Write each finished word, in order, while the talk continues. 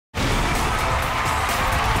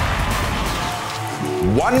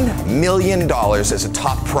$1 million as a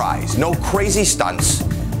top prize. No crazy stunts,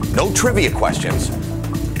 no trivia questions.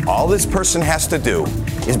 All this person has to do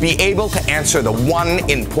is be able to answer the one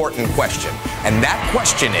important question. And that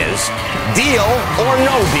question is, deal or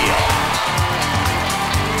no deal?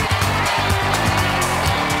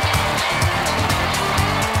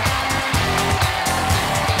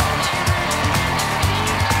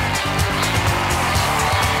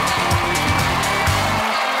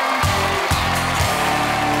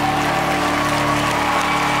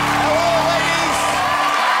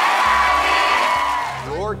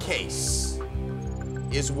 Case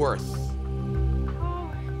is worth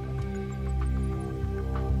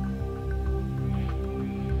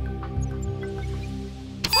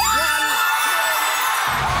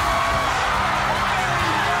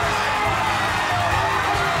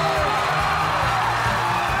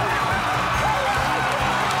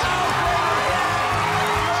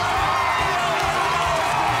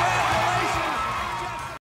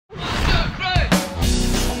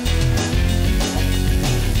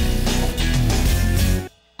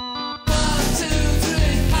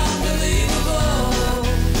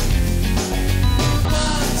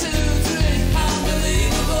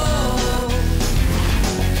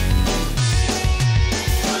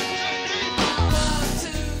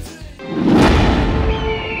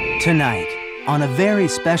Tonight, on a very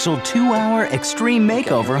special 2-hour Extreme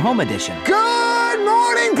Makeover Home Edition. Good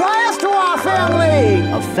morning, Pastor family!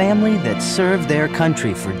 A family that served their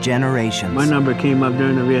country for generations. My number came up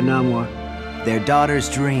during the Vietnam War. Their daughter's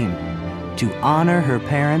dream, to honor her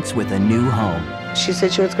parents with a new home. She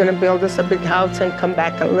said she was going to build us a big house and come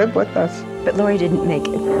back and live with us. But Lori didn't make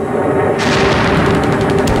it.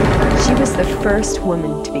 She was the first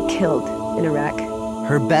woman to be killed in Iraq.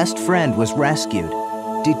 Her best friend was rescued,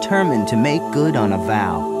 determined to make good on a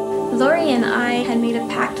vow. Lori and I had made a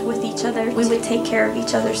pact with each other. We would take care of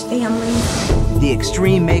each other's families. The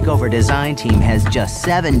Extreme Makeover design team has just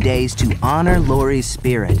 7 days to honor Lori's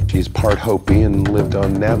spirit. She's part Hopi and lived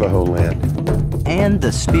on Navajo land. And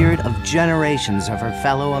the spirit of generations of her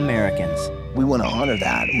fellow Americans. We want to honor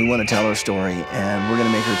that. We want to tell her story, and we're going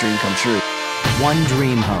to make her dream come true. One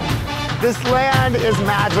dream home. This land is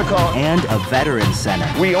magical. And a veterans center.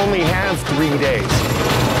 We only have 3 days.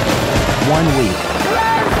 1 week.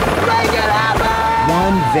 Let's make it happen!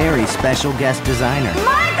 One very special guest designer.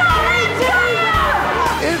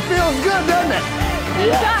 It feels good, doesn't it?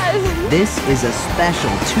 It does. This is a special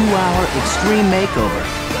 2-hour Extreme Makeover,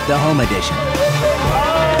 the Home Edition.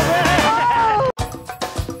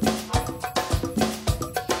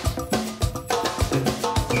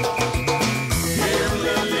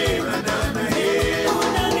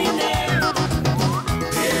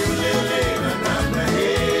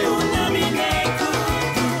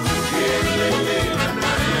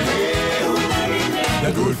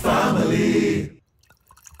 Good family.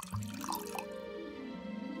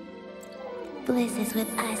 Bliss is with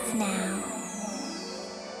us now.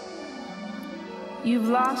 You've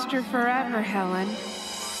lost her forever, Helen.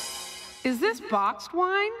 Is this boxed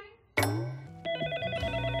wine?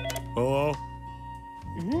 Hello?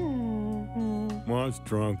 Mom's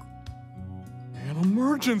drunk. An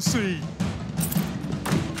emergency!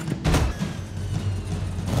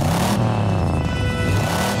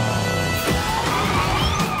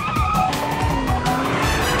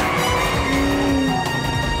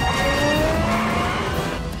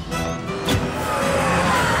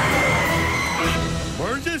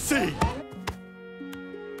 Emergency!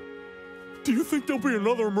 Do you think there'll be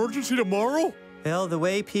another emergency tomorrow? Well, the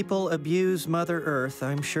way people abuse Mother Earth,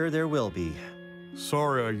 I'm sure there will be.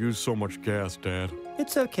 Sorry I used so much gas, Dad.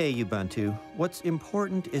 It's okay, Ubuntu. What's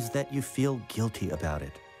important is that you feel guilty about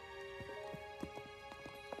it.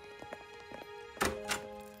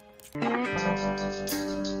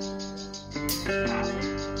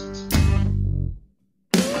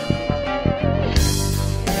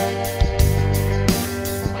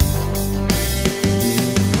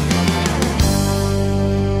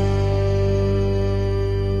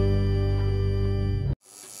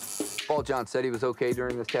 John said he was okay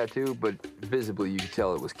during this tattoo, but visibly you could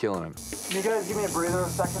tell it was killing him. Can you guys give me a breather a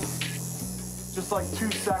second? Just like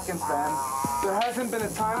 2 seconds, man. There hasn't been a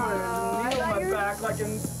time when there's a needle in my back like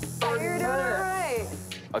in 30 minutes. Right.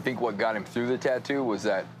 I think what got him through the tattoo was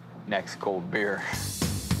that next cold beer.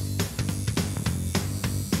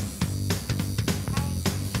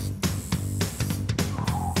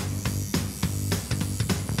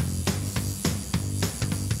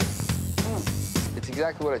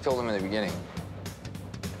 Exactly what I told him in the beginning.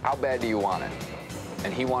 How bad do you want it?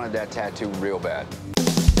 And he wanted that tattoo real bad.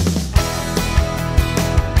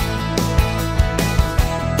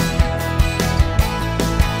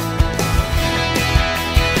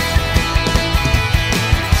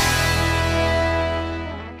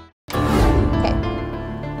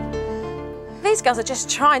 girls are just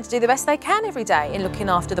trying to do the best they can every day in looking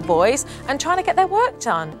after the boys and trying to get their work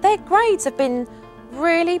done. Their grades have been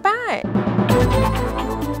really bad.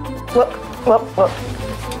 Whoop, whoop, whoop.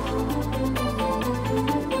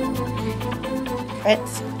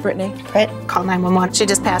 Fritz. Brittany. Fritz. Call 911. She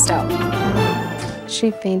just passed out.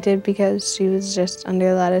 She fainted because she was just under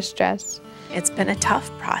a lot of stress. It's been a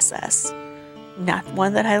tough process. Not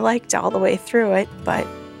one that I liked all the way through it, but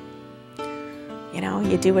you know,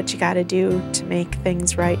 you do what you gotta do to make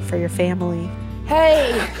things right for your family.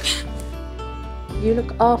 Hey! You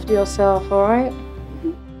look after yourself, all right?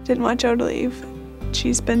 Didn't want Joe to leave.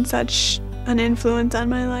 She's been such an influence on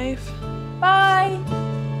my life. Bye!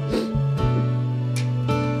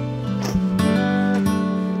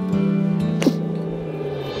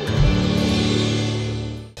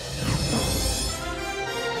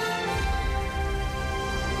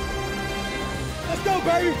 Let's go,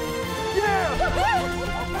 baby! Yeah!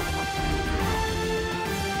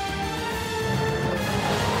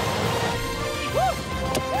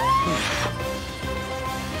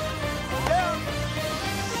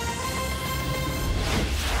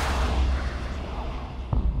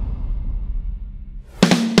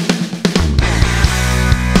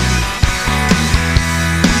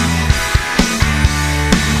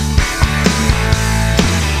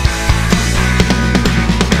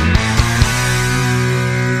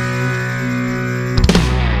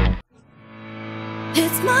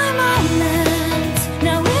 It's my moment,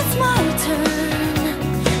 now it's my turn.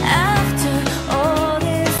 After all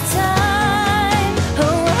this time,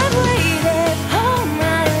 oh, I've waited all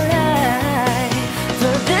my life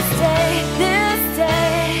for this day, this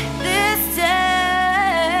day, this day.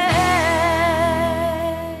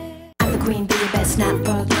 I'm the queen bee, best not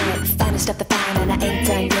forget. Finest of the fine, and I ain't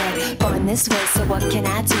done yet. Born this way, so what can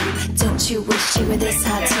I do? Don't you wish you were this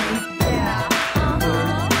hot too? Yeah.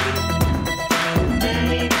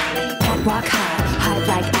 Rock high, high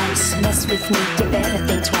like ice. Mess with me, you better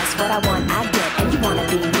think twice. What I want, I